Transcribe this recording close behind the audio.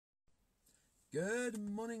Good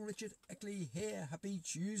morning, Richard Eckley here. Happy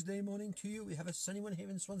Tuesday morning to you. We have a sunny one here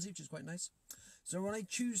in Swansea, which is quite nice. So we're on a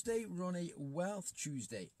Tuesday, we're on a Wealth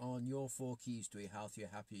Tuesday on your 4 keys to a healthier,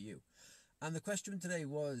 happier you. And the question today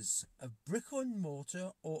was, a brick and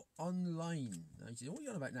mortar or online? Now you say, what are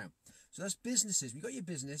you on about now? So that's businesses. We've got your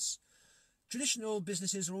business. Traditional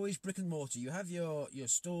businesses are always brick and mortar. You have your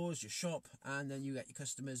stores, your shop, and then you get your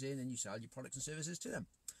customers in and you sell your products and services to them,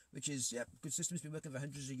 which is, good system. It's been working for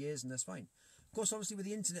hundreds of years, and that's fine. Of course, obviously, with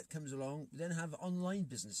the internet comes along, we then have online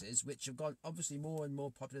businesses, which have got obviously more and more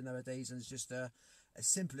popular nowadays, and it's just a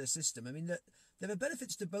simpler system. I mean, there are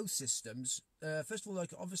benefits to both systems. First of all,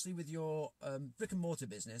 like obviously with your brick and mortar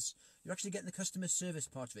business, you're actually getting the customer service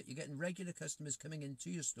part of it. You're getting regular customers coming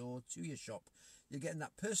into your store, to your shop. You're getting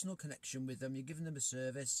that personal connection with them. You're giving them a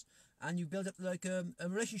service, and you build up like a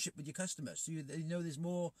relationship with your customers. So you know there's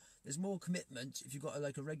more commitment if you've got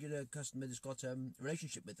a regular customer that's got a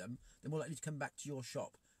relationship with them. They're more likely to come back to your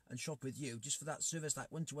shop and shop with you just for that service,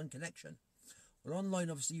 that one-to-one connection. Well, online,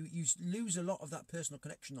 obviously, you lose a lot of that personal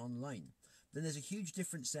connection online. Then there's a huge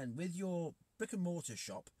difference then with your brick and mortar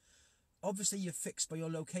shop. Obviously, you're fixed by your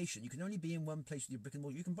location. You can only be in one place with your brick and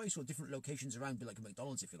mortar. You can buy sort of different locations around, be like a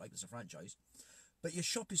McDonald's if you like, it's a franchise. But your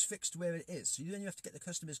shop is fixed where it is. So then you have to get the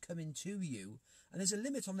customers coming to you. And there's a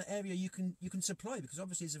limit on the area you can supply, because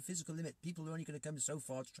obviously there's a physical limit. People are only going to come so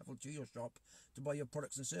far to travel to your shop to buy your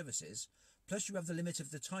products and services. Plus you have the limit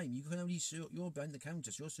of the time. You can only, you're behind the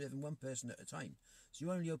counter, so you're serving one person at a time. So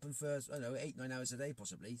you're only open for, I don't know, 8-9 hours a day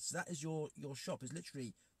possibly. So that is your shop is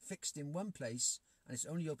literally fixed in one place, and it's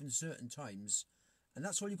only open certain times. And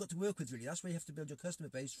that's all you've got to work with, really. That's where you have to build your customer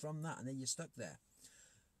base from that, and then you're stuck there.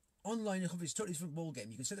 Online, obviously, it's a totally different ball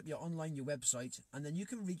game. You can set up your website, and then you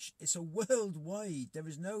can reach, it's a worldwide, there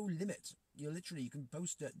is no limit. You can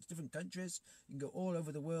post to different countries, you can go all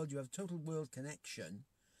over the world, you have total world connection.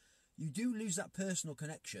 You do lose that personal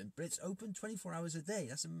connection, but it's open 24 hours a day.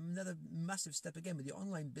 That's another massive step again with your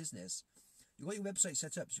online business. You've got your website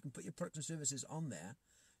set up, so you can put your products and services on there.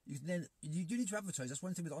 You do need to advertise. That's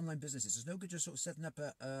one thing with online businesses. There's no good just sort of setting up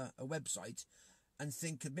a website and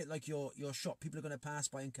think a bit like your shop. People are going to pass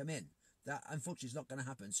by and come in. That unfortunately is not going to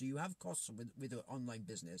happen. So you have costs with an online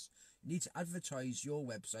business. You need to advertise your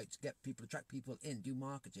website to get people, attract people in, do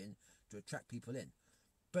marketing to attract people in.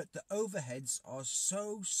 But the overheads are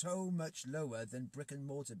so much lower than brick and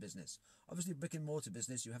mortar business. Obviously, brick and mortar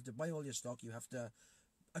business, you have to buy all your stock. You have to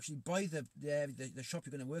actually buy the shop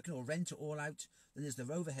you're going to work in, or rent it all out. Then there's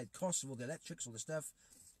the overhead costs of all the electrics, all the stuff.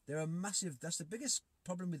 There are massive. That's the biggest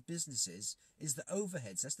problem with businesses, is the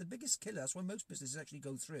overheads. That's the biggest killer. That's why most businesses actually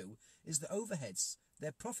go through, is the overheads.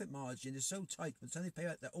 Their profit margin is so tight. By the time they pay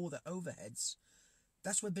out all their overheads,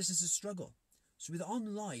 that's where businesses struggle. So with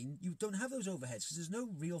online, you don't have those overheads because there's no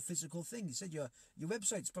real physical thing. You said your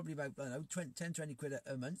website's probably about, I don't know, 10, 20 quid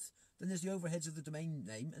a month. Then there's the overheads of the domain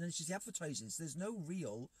name, and then it's just the advertising. So there's no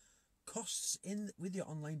real costs in with your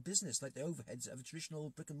online business like the overheads of a traditional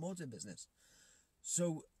brick and mortar business.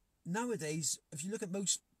 So nowadays, if you look at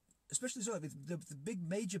most, especially sort of with the big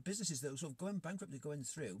major businesses that are sort of going bankrupt and going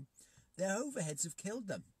through, their overheads have killed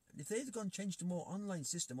them. If they had changed to a more online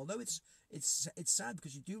system, although it's sad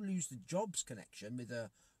because you do lose the jobs connection with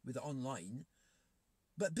the online,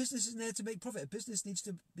 but business isn't there to make profit. A business needs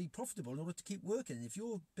to be profitable in order to keep working. And if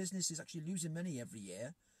your business is actually losing money every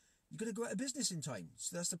year, you're going to go out of business in time.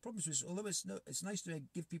 So that's the problem. So although it's nice to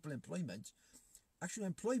give people employment, actual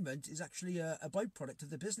employment is actually a byproduct of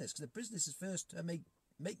the business, because the business is first to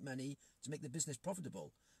make money to make the business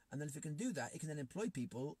profitable. And then if it can do that, it can then employ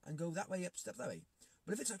people and go that way up, step that way.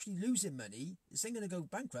 But if it's actually losing money, it's then going to go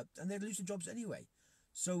bankrupt and they're losing jobs anyway.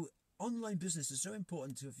 So online business is so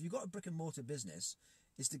important. If you've got a brick and mortar business,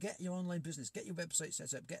 is to get your online business, get your website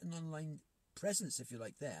set up, get an online presence, if you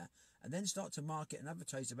like, there, and then start to market and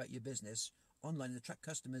advertise about your business online and attract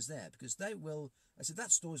customers there, because they will, I said,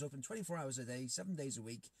 that store is open 24 hours a day, 7 days a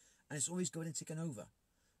week, and it's always going and ticking over.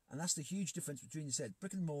 And that's the huge difference between, you said,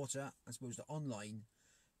 brick and mortar, I suppose, the online.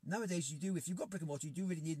 Nowadays, if you've got brick and mortar, you do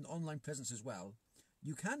really need an online presence as well.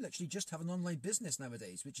 You can literally just have an online business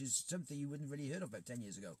nowadays, which is something you wouldn't really heard of about 10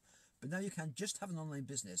 years ago. But now you can just have an online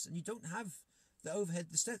business, and you don't have the overhead.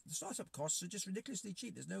 The startup costs are just ridiculously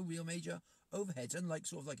cheap. There's no real major overheads. Unlike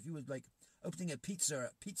sort of like if you were like opening a pizza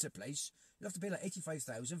place, you'd have to pay like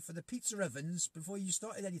 85,000 for the pizza ovens before you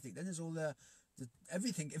started anything. Then there's all the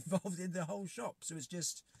everything involved in the whole shop. So it's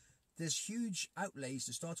just, there's huge outlays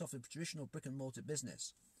to start off a traditional brick and mortar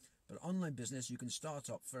business. But online business, you can start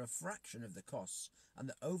up for a fraction of the costs, and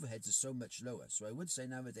the overheads are so much lower. So I would say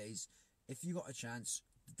nowadays, if you got a chance,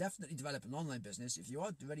 definitely develop an online business. If you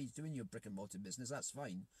are already doing your brick and mortar business, that's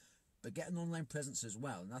fine. but get an online presence as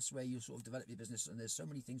well, and that's where you sort of develop your business. And there's so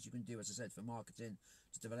many things you can do, as I said, for marketing,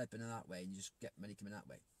 to develop in that way, and you just get money coming that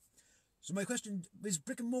way. So my question is,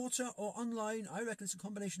 brick and mortar or online? I reckon it's a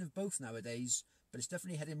combination of both nowadays, but it's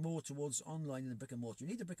definitely heading more towards online than brick and mortar. You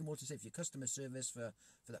need the brick and mortar, say, for your customer service, for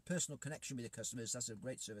that personal connection with your customers. That's a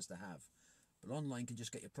great service to have. But online can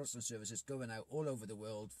just get your products and services going out all over the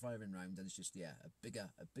world, firing round, and it's just, yeah,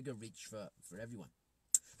 a bigger reach for everyone.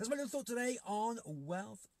 That's my little thought today on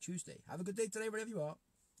Wealth Tuesday. Have a good day today, wherever you are.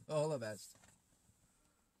 All the best.